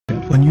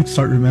When you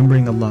start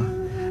remembering Allah,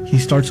 He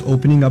starts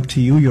opening up to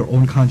you your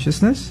own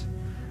consciousness.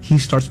 He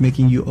starts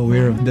making you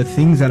aware of the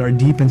things that are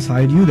deep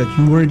inside you that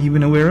you weren't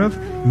even aware of,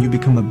 and you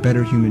become a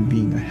better human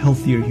being, a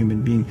healthier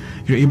human being.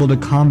 You're able to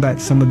combat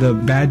some of the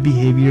bad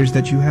behaviors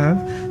that you have,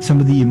 some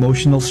of the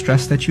emotional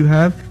stress that you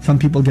have. Some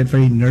people get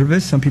very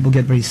nervous, some people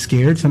get very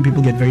scared, some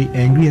people get very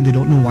angry, and they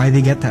don't know why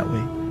they get that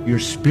way. Your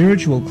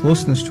spiritual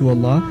closeness to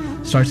Allah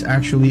starts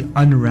actually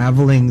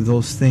unraveling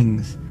those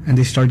things, and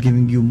they start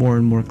giving you more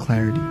and more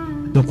clarity.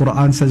 The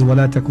Quran says,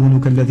 وَلَا تَكُونُوا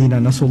كَالَّذِينَ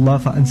نَسُوا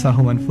اللَّهَ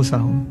فَأَنْسَاهُمْ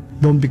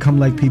أَنفُسَهُمْ. Don't become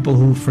like people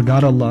who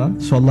forgot Allah,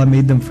 so Allah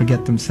made them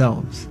forget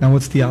themselves. Now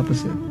what's the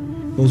opposite?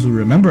 Those who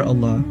remember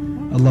Allah,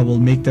 Allah will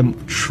make them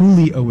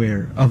truly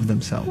aware of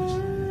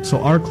themselves.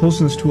 So our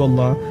closeness to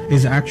Allah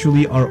is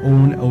actually our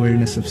own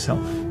awareness of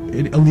self.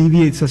 It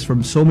alleviates us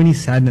from so many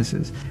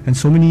sadnesses and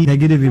so many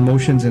negative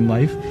emotions in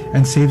life,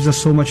 and saves us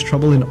so much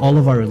trouble in all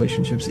of our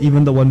relationships,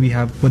 even the one we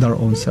have with our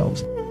own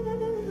selves.